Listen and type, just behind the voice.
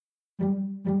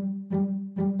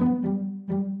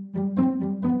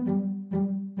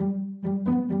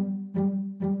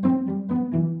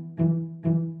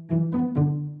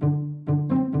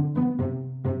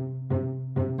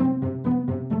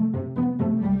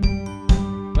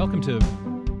Welcome to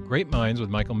Great Minds with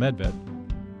Michael Medved.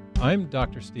 I'm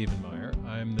Dr. Stephen Meyer.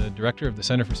 I'm the director of the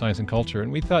Center for Science and Culture,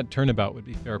 and we thought Turnabout would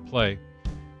be fair play.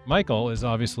 Michael is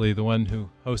obviously the one who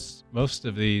hosts most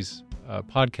of these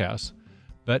podcasts,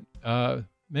 but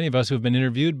many of us who have been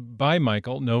interviewed by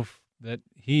Michael know that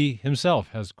he himself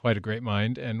has quite a great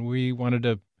mind, and we wanted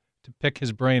to pick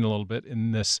his brain a little bit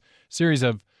in this series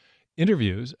of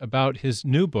interviews about his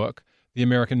new book, The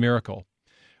American Miracle.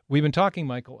 We've been talking,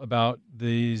 Michael, about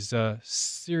these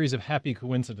series of happy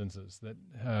coincidences that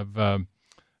have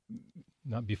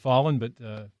not befallen, but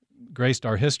graced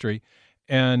our history.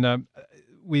 And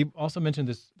we also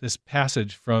mentioned this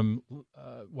passage from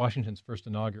Washington's first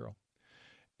inaugural.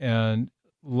 And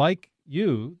like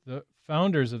you, the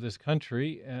founders of this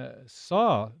country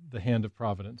saw the hand of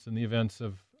Providence in the events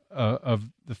of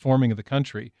the forming of the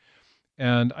country.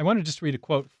 And I want to just read a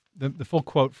quote, the full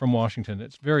quote from Washington.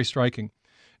 It's very striking.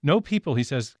 "No people," he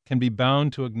says, "can be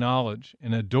bound to acknowledge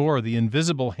and adore the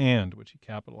invisible hand," which he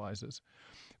capitalizes,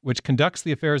 "which conducts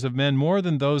the affairs of men more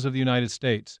than those of the United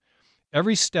States.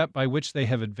 Every step by which they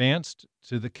have advanced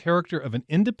to the character of an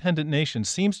independent nation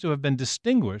seems to have been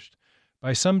distinguished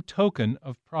by some token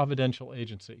of providential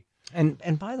agency."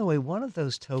 And by the way, one of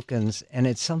those tokens, and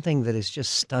it's something that is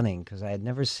just stunning because I had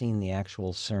never seen the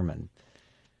actual sermon,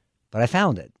 but I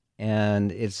found it,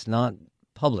 and it's not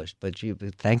published, but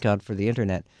thank God for the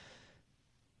internet.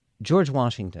 George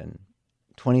Washington,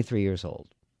 23 years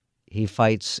old, he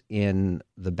fights in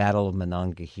the Battle of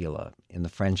Monongahela in the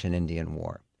French and Indian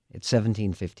War. It's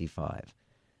 1755.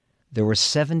 There were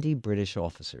 70 British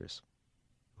officers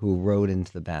who rode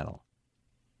into the battle.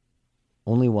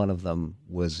 Only one of them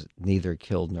was neither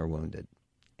killed nor wounded.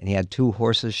 And he had 2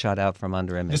 horses shot out from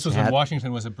under him. This was when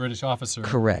Washington was a British officer.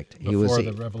 Correct. Before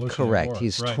the Revolutionary War.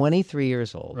 He's right. 23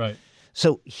 years old. Right.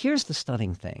 So here's the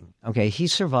stunning thing. Okay, he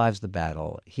survives the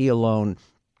battle. He alone.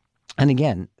 And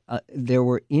again, there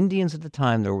were Indians at the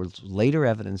time. There was later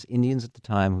evidence, Indians at the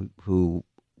time who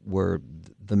were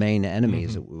the main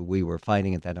enemies that we were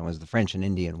fighting at that time. It was the French and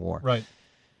Indian War. Right.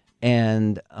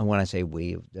 And when I say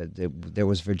we, there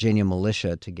was Virginia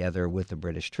militia together with the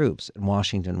British troops. And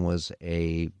Washington was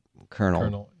a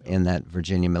colonel in that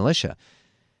Virginia militia.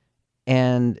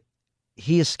 And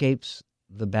he escapes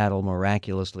the battle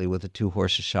miraculously with the 2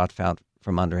 horses shot out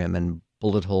from under him and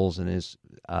bullet holes in his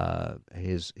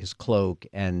cloak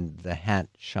and the hat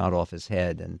shot off his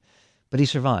head. But he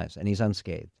survives, and he's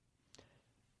unscathed.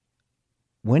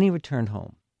 When he returned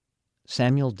home,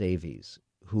 Samuel Davies,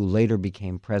 who later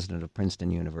became president of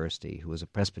Princeton University, who was a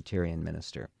Presbyterian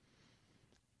minister,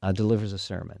 delivers a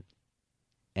sermon.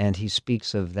 And he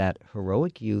speaks of that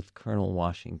heroic youth, Colonel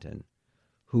Washington,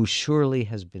 who surely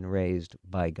has been raised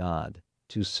by God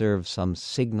to serve some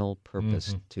signal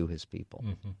purpose to his people.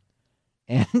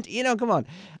 And, come on.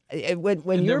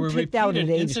 When you're picked out at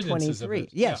age 23,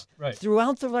 yes, yeah, right.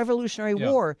 Throughout the Revolutionary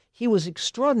War, he was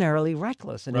extraordinarily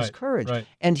reckless in his courage. Right.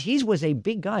 And he was a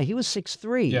big guy. He was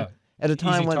 6'3". At a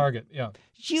time when target,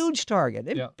 huge target,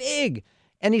 and big,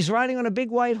 and he's riding on a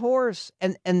big white horse.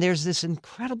 And there's this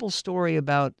incredible story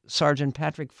about Sergeant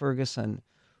Patrick Ferguson,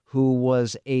 who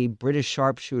was a British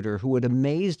sharpshooter who had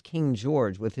amazed King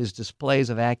George with his displays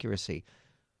of accuracy,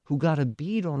 who got a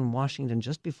bead on Washington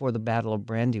just before the Battle of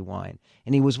Brandywine,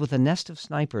 and he was with a nest of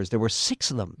snipers. There were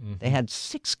 6 of them. They had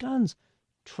 6 guns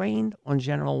trained on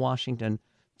General Washington.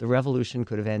 The revolution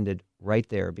could have ended right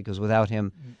there because without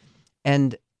him,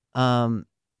 and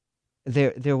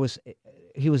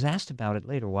he was asked about it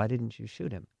later. Why didn't you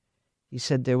shoot him? He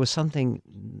said, there was something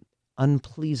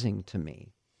unpleasing to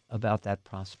me about that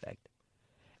prospect.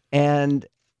 And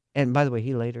by the way,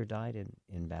 he later died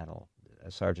in battle,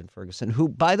 Sergeant Ferguson, who,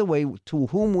 by the way, to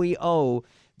whom we owe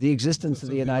the existence of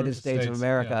the United States of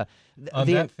America. Yeah. On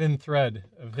that thin thread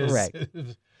of his, correct.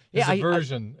 his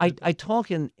aversion. I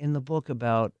talk in the book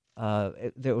about,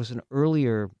 there was an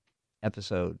earlier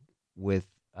episode with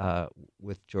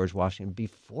George Washington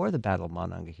before the Battle of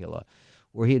Monongahela,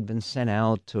 where he had been sent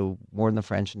out to warn the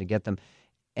French and to get them.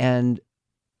 And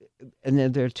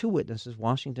there are 2 witnesses,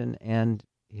 Washington and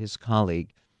his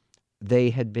colleague. They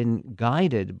had been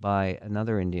guided by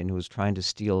another Indian who was trying to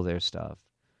steal their stuff,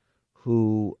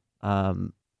 who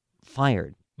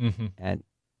fired at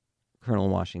Colonel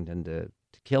Washington to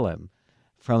kill him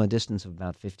from a distance of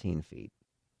about 15 feet.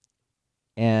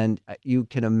 And you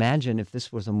can imagine, if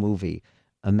this was a movie,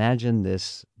 imagine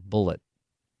this bullet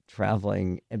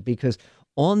traveling, because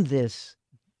on this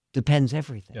depends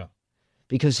everything. Yeah.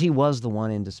 Because he was the one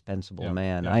indispensable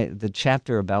man. Yeah. The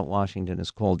chapter about Washington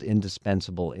is called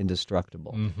Indispensable,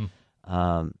 Indestructible.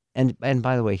 And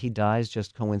by the way, he dies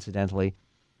just coincidentally,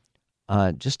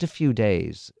 just a few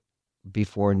days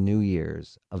before New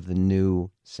Year's of the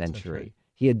new century.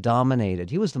 He had dominated.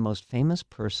 He was the most famous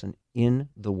person in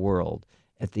the world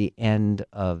at the end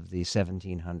of the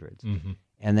 1700s. Mm-hmm.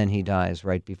 And then he dies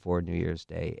right before New Year's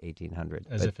Day, 1800.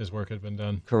 As if his work had been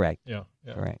done. Correct. Yeah,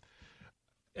 yeah. Correct.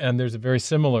 And there's a very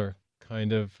similar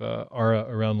kind of aura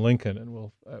around Lincoln, and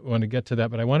we'll want to get to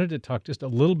that. But I wanted to talk just a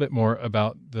little bit more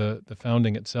about the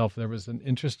founding itself. There was an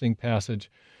interesting passage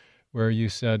where you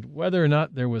said whether or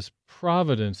not there was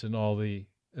providence in all the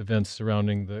events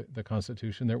surrounding the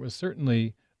Constitution, there was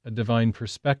certainly a divine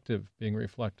perspective being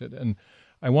reflected. And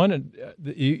I wanted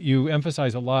you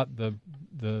emphasize a lot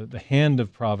the hand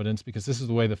of providence, because this is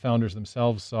the way the founders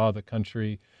themselves saw the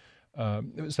country,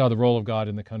 saw the role of God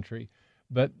in the country.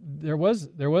 But there was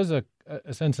a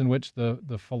sense in which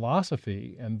the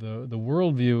philosophy and the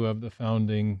worldview of the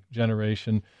founding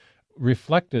generation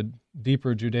reflected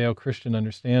deeper Judeo-Christian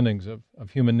understandings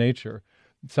of human nature.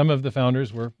 Some of the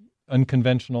founders were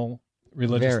unconventional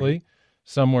religiously,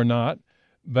 some were not.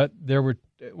 But there were,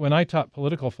 when I taught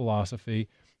political philosophy,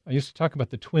 I used to talk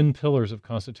about the twin pillars of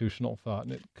constitutional thought,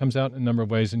 and it comes out in a number of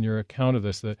ways in your account of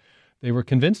this, that they were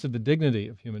convinced of the dignity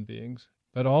of human beings,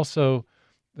 but also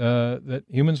that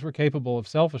humans were capable of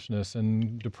selfishness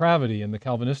and depravity in the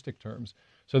Calvinistic terms.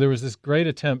 So there was this great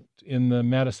attempt in the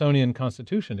Madisonian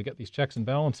Constitution to get these checks and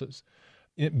balances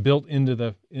built into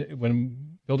the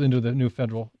new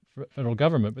federal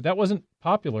government. But that wasn't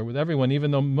popular with everyone,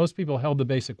 even though most people held the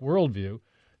basic worldview.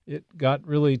 It got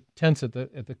really tense at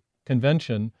the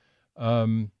convention.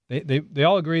 They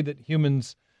all agreed that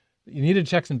humans, you needed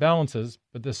checks and balances,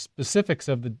 but the specifics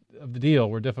of the deal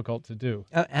were difficult to do.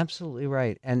 Absolutely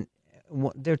right. And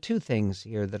there are two things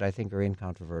here that I think are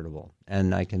incontrovertible,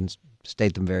 and I can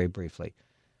state them very briefly.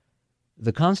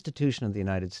 The Constitution of the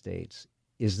United States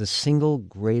is the single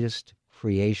greatest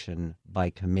creation by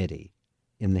committee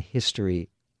in the history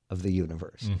of the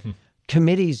universe. Mm-hmm.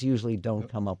 Committees usually don't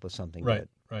come up with something good.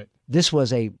 Right. This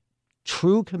was a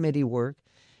true committee work,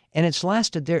 and it's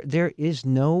lasted. There is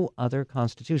no other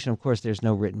constitution. Of course, there's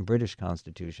no written British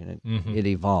constitution. It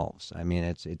evolves. I mean,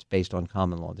 it's based on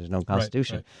common law. There's no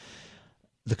constitution. Right.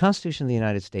 The Constitution of the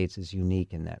United States is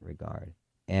unique in that regard,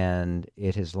 and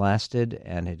it has lasted,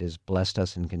 and it has blessed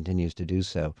us and continues to do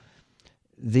so.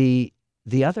 The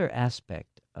other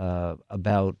aspect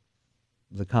about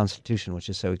the Constitution, which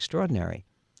is so extraordinary,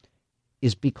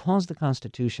 is because the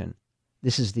Constitution,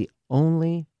 this is the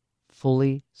only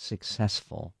fully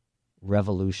successful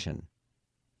revolution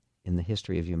in the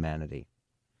history of humanity.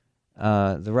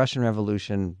 The Russian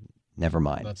Revolution, never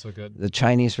mind. Not so good. The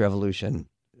Chinese Revolution,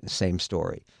 same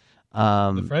story.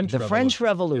 The French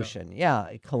Revolution,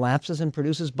 it collapses and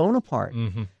produces Bonaparte.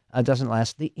 Mm-hmm. Doesn't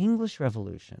last. The English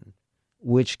Revolution,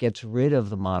 which gets rid of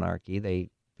the monarchy, they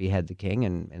behead the king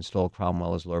and install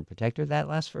Cromwell as Lord Protector. That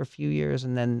lasts for a few years,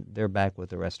 and then they're back with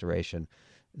the Restoration.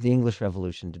 The English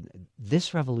Revolution,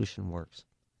 this revolution works.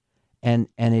 And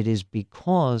it is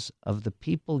because of the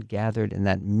people gathered in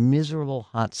that miserable,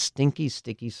 hot, stinky,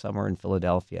 sticky summer in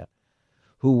Philadelphia,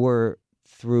 who were,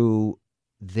 through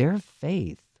their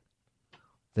faith,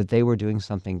 that they were doing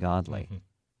something godly,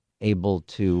 able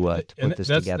to put this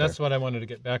together. That's what I wanted to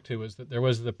get back to, was that there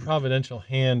was the providential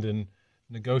hand in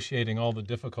negotiating all the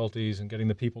difficulties and getting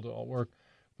the people to all work.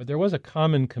 But there was a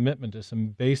common commitment to some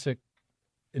basic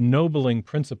ennobling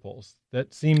principles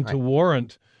that seemed to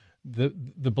warrant the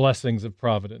blessings of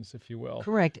providence, if you will.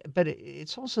 Correct. But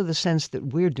it's also the sense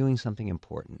that we're doing something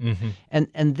important. Mm-hmm.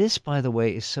 And this, by the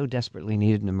way, is so desperately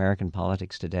needed in American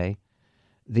politics today.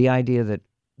 The idea that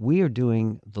we are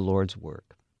doing the Lord's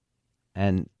work.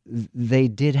 And they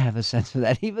did have a sense of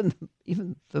that. Even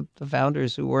the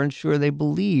founders who weren't sure, they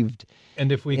believed.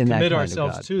 And if we commit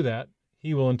ourselves to that,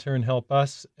 He will in turn help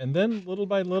us. And then little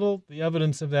by little, the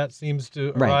evidence of that seems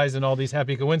to arise in all these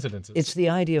happy coincidences. It's the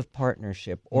idea of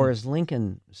partnership, or as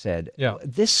Lincoln said,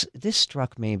 this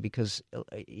struck me because,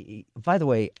 by the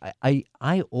way,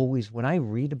 I always, when I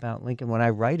read about Lincoln, when I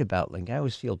write about Lincoln, I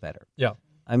always feel better. Yeah.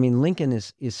 I mean, Lincoln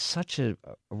is such a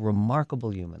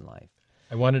remarkable human life.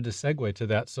 I wanted to segue to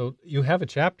that. So you have a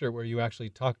chapter where you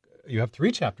actually you have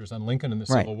 3 chapters on Lincoln and the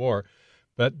Civil War,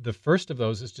 but the first of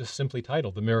those is just simply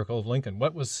titled The Miracle of Lincoln.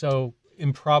 What was so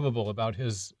improbable about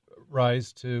his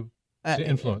rise to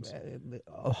influence?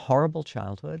 A horrible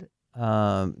childhood,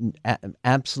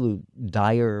 absolute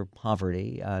dire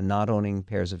poverty, not owning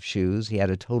pairs of shoes. He had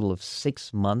a total of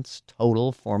 6 months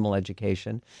total formal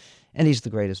education, and he's the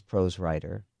greatest prose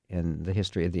writer in the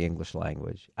history of the English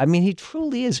language. I mean, he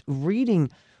truly is. Reading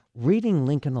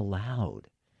Lincoln aloud,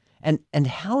 and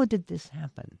how did this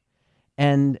happen?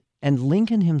 And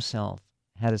Lincoln himself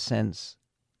had a sense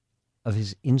of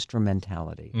his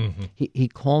instrumentality. Mm-hmm. He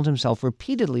called himself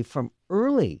repeatedly from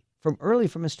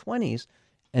his 20s,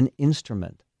 an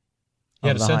instrument He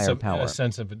had of the higher power. a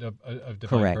sense of divine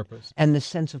Correct. purpose. And the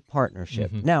sense of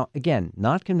partnership. Mm-hmm. Now, again,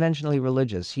 not conventionally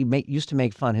religious. He used to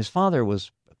make fun. His father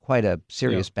was quite a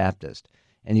serious Baptist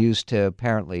and used to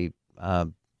apparently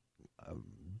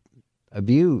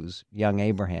abuse young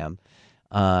Abraham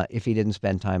if he didn't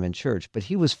spend time in church. But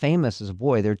he was famous as a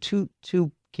boy. There are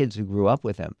two kids who grew up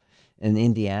with him in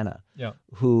Indiana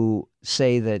who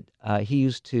say that he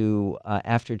used to,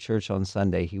 after church on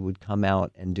Sunday, he would come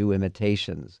out and do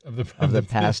imitations of the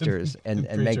pastors and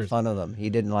make fun of them. He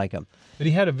didn't like them. But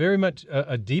he had a very much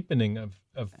a deepening of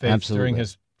faith during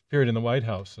his period in the White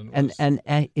House. And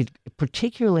it,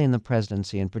 particularly in the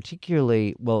presidency, and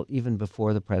particularly, well, even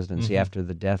before the presidency, after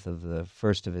the death of the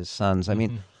first of his sons. I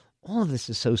mean, all of this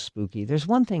is so spooky. There's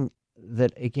one thing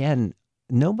that, again,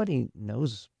 nobody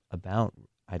knows about,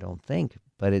 I don't think,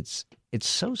 but it's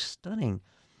so stunning,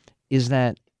 is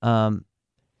that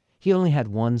he only had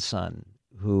one son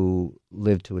who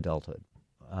lived to adulthood,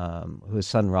 his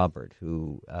son Robert,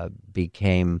 who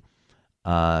became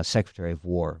Secretary of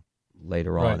War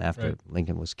later on after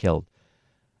Lincoln was killed.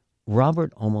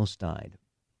 Robert almost died,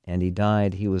 and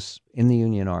he was in the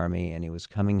Union Army, and he was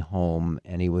coming home,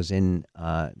 and he was in,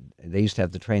 they used to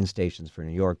have the train stations for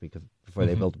New York because before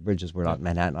they built the bridges were not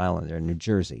Manhattan Island, they're in New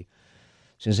Jersey.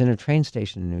 So he was in a train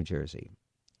station in New Jersey,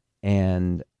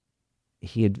 and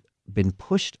he had been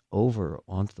pushed over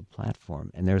onto the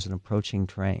platform, and there's an approaching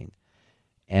train,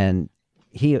 and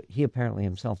he apparently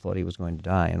himself thought he was going to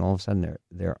die, and all of a sudden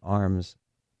their arms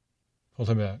pulled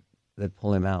him back. That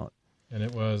pull him out. And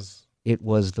it was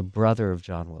the brother of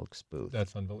John Wilkes Booth.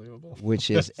 That's unbelievable. Which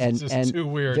is and too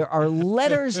weird. There are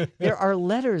letters.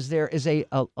 There is a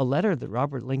letter that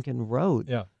Robert Lincoln wrote,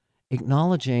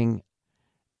 acknowledging,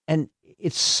 and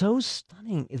it's so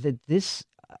stunning that this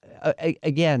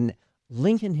again,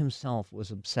 Lincoln himself was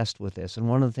obsessed with this, and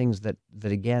one of the things that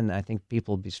again I think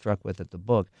people will be struck with at the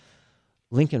book.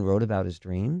 Lincoln wrote about his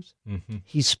dreams.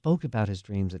 He spoke about his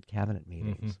dreams at cabinet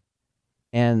meetings.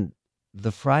 And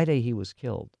the Friday he was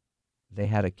killed, they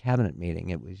had a cabinet meeting.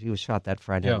 He was shot that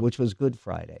Friday, which was Good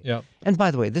Friday. And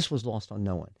by the way, this was lost on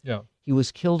no one. He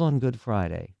was killed on Good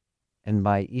Friday, and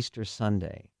by Easter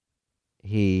Sunday,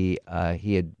 he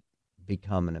had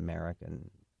become an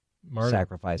American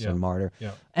sacrifice and martyr.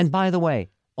 And by the way,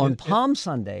 on Palm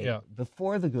Sunday,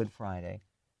 before the Good Friday,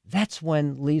 that's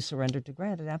when Lee surrendered to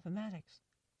Grant at Appomattox.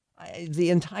 The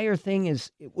entire thing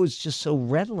it was just so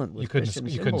redolent with Christian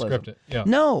symbolism. You couldn't script it.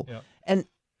 No. And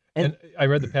I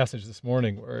read the passage this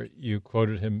morning where you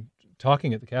quoted him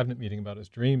talking at the cabinet meeting about his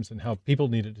dreams and how people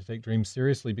needed to take dreams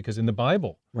seriously because in the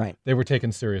Bible they were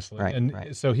taken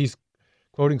seriously. So he's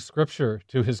quoting scripture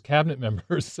to his cabinet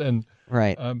members. And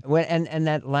and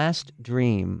that last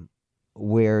dream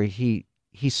where he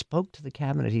spoke to the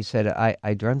cabinet, he said,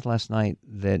 I dreamt last night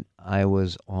that I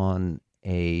was on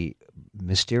a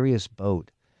mysterious boat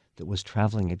that was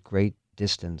traveling at great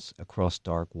distance across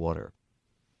dark water.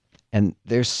 And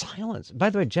there's silence. By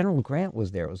the way, General Grant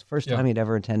was there. It was the first time he'd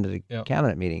ever attended a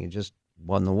cabinet meeting. He just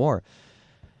won the war.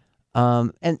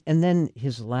 And then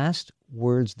his last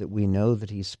words that we know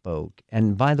that he spoke,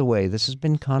 and by the way, this has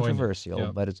been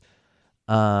controversial, but it's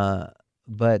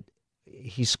but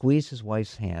he squeezed his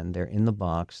wife's hand. They're in the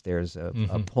box. There's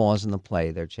a pause in the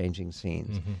play. They're changing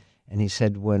scenes. And he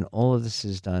said, when all of this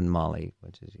is done, Molly,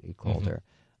 which is he called her,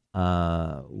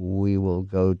 we will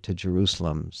go to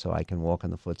Jerusalem so I can walk in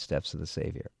the footsteps of the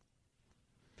Savior.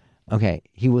 Okay,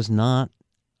 he was not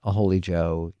a holy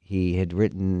Joe. He had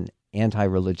written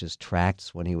anti-religious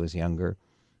tracts when he was younger,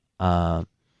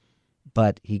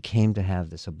 but he came to have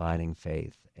this abiding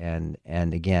faith and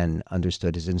again,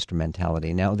 understood his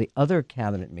instrumentality. Now, the other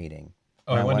cabinet meeting...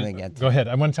 Go ahead.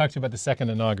 I want to talk to you about the second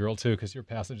inaugural, too, because your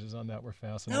passages on that were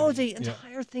fascinating. No, the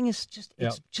entire thing is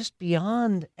just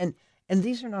beyond... And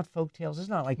these are not folk tales. It's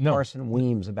not like Parson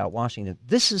Weems about Washington.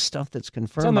 This is stuff that's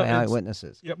confirmed by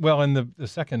eyewitnesses. Yeah, well, and the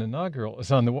second inaugural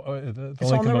is on the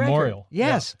Lincoln Memorial.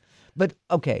 Yes. But,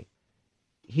 okay,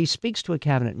 he speaks to a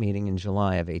cabinet meeting in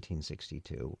July of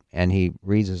 1862, and he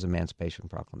reads his Emancipation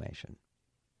Proclamation.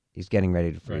 He's getting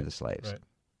ready to free the slaves.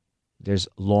 There's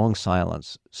long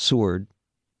silence. Seward,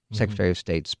 Secretary of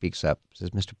State, speaks up,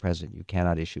 says, Mr. President, you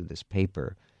cannot issue this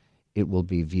paper. It will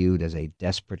be viewed as a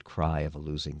desperate cry of a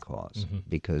losing cause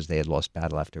because they had lost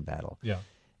battle after battle.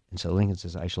 And so Lincoln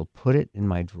says, I shall put it in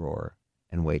my drawer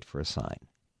and wait for a sign.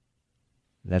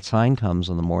 That sign comes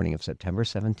on the morning of September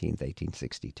 17th,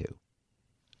 1862.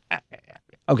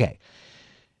 Okay,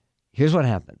 here's what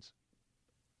happens.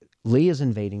 Lee is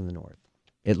invading the North.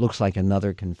 It looks like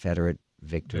another Confederate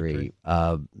victory.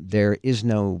 There is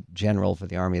no general for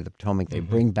the Army of the Potomac. They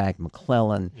bring back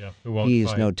McClellan. Yeah, who won't He's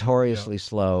fight. notoriously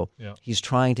slow. Yeah. He's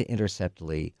trying to intercept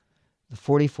Lee. The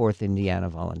 44th Indiana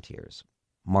Volunteers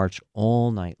march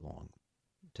all night long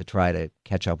to try to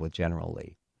catch up with General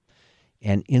Lee.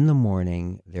 And in the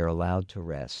morning, they're allowed to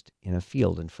rest in a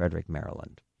field in Frederick,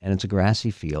 Maryland. And it's a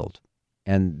grassy field.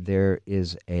 And there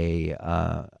is a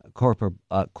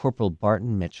Corporal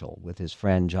Barton Mitchell with his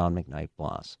friend John McKnight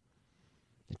Bloss,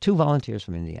 2 volunteers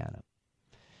from Indiana.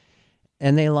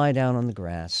 And they lie down on the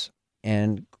grass,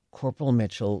 and Corporal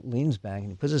Mitchell leans back and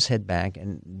he puts his head back,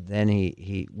 and then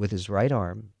he with his right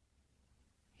arm,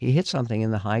 he hits something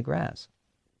in the high grass.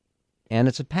 And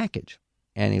it's a package.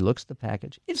 And he looks at the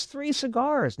package. It's 3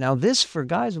 cigars. Now, this, for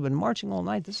guys who've been marching all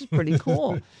night, this is pretty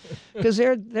cool. Because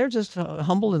they're just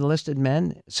humble enlisted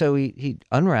men. So he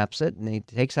unwraps it, and he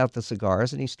takes out the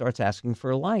cigars, and he starts asking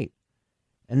for a light.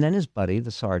 And then his buddy,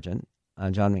 the sergeant,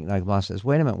 John McKnight Bloss, says,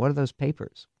 wait a minute, what are those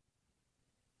papers?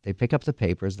 They pick up the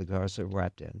papers, the cigars are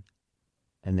wrapped in,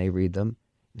 and they read them.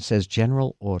 It says,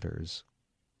 General Orders,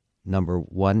 number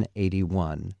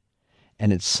 181.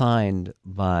 And it's signed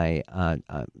by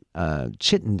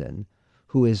Chittenden,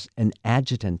 who is an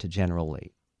adjutant to General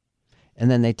Lee.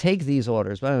 And then they take these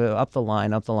orders up the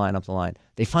line, up the line, up the line.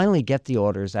 They finally get the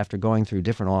orders after going through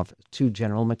different offers to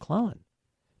General McClellan,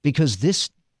 because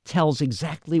this tells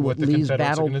exactly what Lee's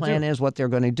battle plan is, what they're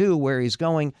going to do, where he's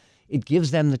going. It gives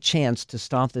them the chance to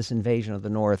stop this invasion of the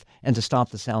North and to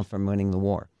stop the South from winning the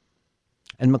war.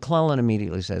 And McClellan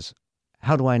immediately says,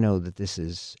 how do I know that this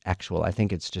is actual? I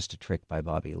think it's just a trick by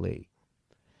Bobby Lee.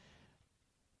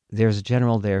 There's a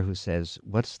general there who says,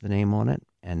 what's the name on it?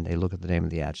 And they look at the name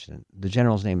of the adjutant. The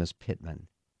general's name is Pittman.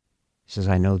 He says,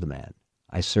 I know the man.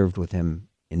 I served with him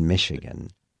in Michigan.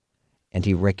 And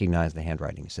he recognized the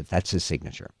handwriting. He said, that's his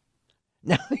signature.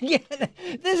 Now, again,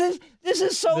 this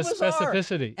is so the bizarre.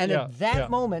 Specificity. And at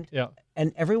that moment,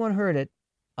 and everyone heard it,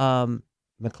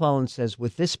 McClellan says,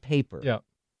 with this paper,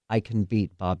 I can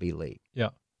beat Bobby Lee. Yeah.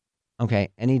 Okay,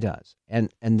 and he does.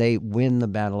 And they win the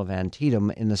Battle of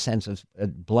Antietam in the sense of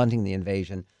blunting the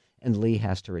invasion, and Lee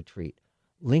has to retreat.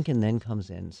 Lincoln then comes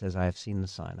in and says, I have seen the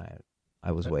sign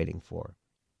I was waiting for.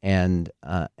 And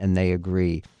they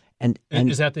agree. And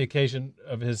is that the occasion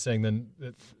of his saying then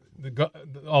that the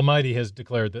Almighty has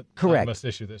declared that correct. I must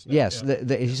issue this now? Yes,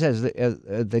 he says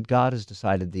that God has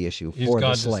decided the issue for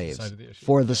the slaves.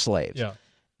 For the slaves. Yeah.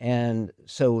 And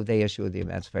so they issue the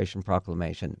Emancipation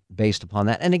Proclamation based upon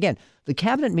that. And again, the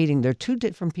cabinet meeting, there are 2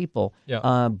 different people,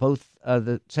 both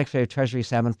the Secretary of Treasury,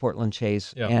 Salmon Portland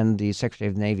Chase, and the Secretary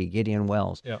of the Navy, Gideon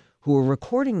Wells, who are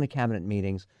recording the cabinet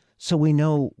meetings so we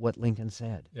know what Lincoln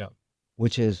said,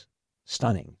 which is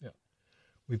stunning. Yeah.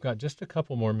 We've got just a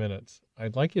couple more minutes.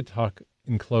 I'd like you to talk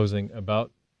in closing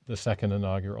about the second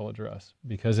inaugural address,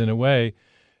 because in a way,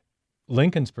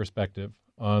 Lincoln's perspective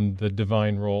on the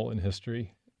divine role in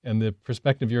history and the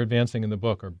perspective you're advancing in the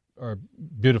book are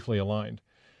beautifully aligned.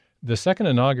 The second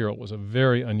inaugural was a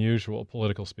very unusual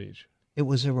political speech. It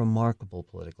was a remarkable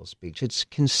political speech. It's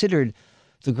considered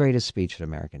the greatest speech in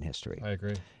American history. I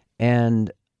agree.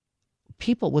 And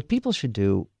what people should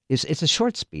do is, it's a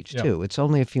short speech, too. It's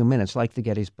only a few minutes, like the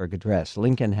Gettysburg Address.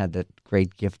 Lincoln had that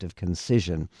great gift of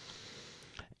concision.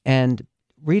 And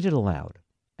read it aloud.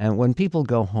 And when people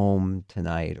go home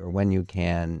tonight, or when you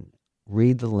can,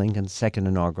 read the Lincoln second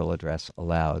inaugural address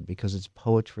aloud, because it's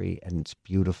poetry and it's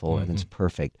beautiful and it's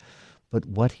perfect. But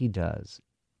what he does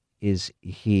is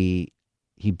he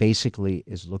basically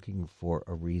is looking for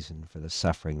a reason for the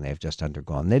suffering they've just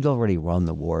undergone. They'd already won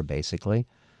the war, basically.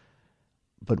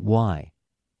 But why?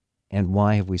 And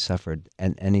why have we suffered?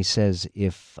 And he says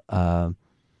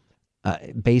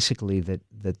basically that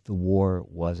the war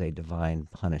was a divine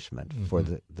punishment for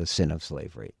the sin of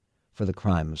slavery, for the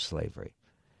crime of slavery.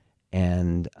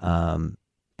 And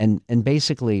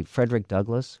basically Frederick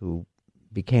Douglass, who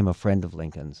became a friend of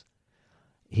Lincoln's,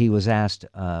 he was asked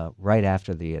right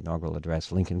after the inaugural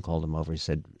address, Lincoln called him over. He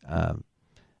said,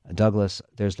 Douglass,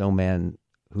 there's no man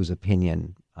whose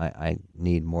opinion I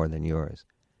need more than yours.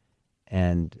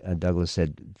 And Douglass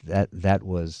said that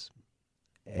was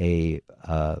a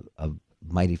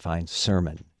mighty fine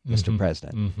sermon, Mr.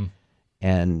 President.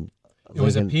 And it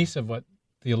was a piece of what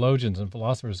theologians and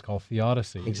philosophers call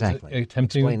theodicy. Exactly.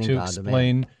 Attempting to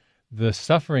explain the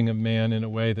suffering of man in a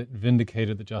way that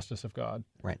vindicated the justice of God.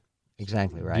 Right.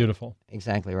 Exactly right. Beautiful.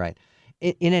 Exactly right.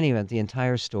 In any event, the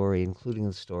entire story, including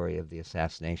the story of the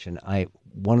assassination,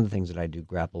 one of the things that I do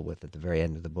grapple with at the very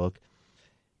end of the book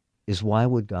is, why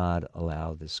would God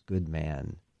allow this good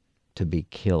man to be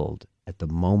killed at the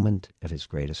moment of his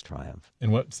greatest triumph?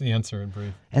 And what's the answer in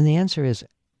brief? And the answer is,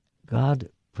 God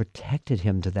protected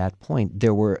him to that point.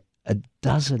 There were a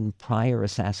dozen prior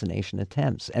assassination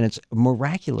attempts, and it's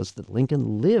miraculous that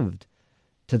Lincoln lived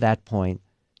to that point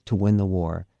to win the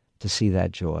war, to see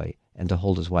that joy, and to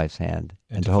hold his wife's hand.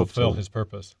 And to fulfill his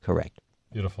purpose. Correct.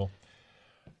 Beautiful.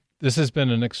 This has been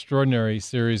an extraordinary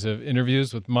series of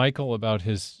interviews with Michael about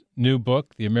his new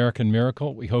book, The American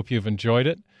Miracle. We hope you've enjoyed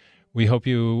it. We hope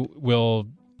you will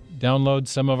download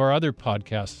some of our other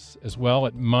podcasts as well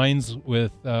at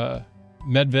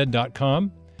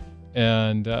mindswithmedved.com.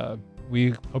 And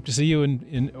we hope to see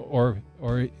you or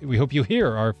we hope you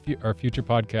hear our future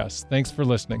podcasts. Thanks for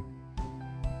listening.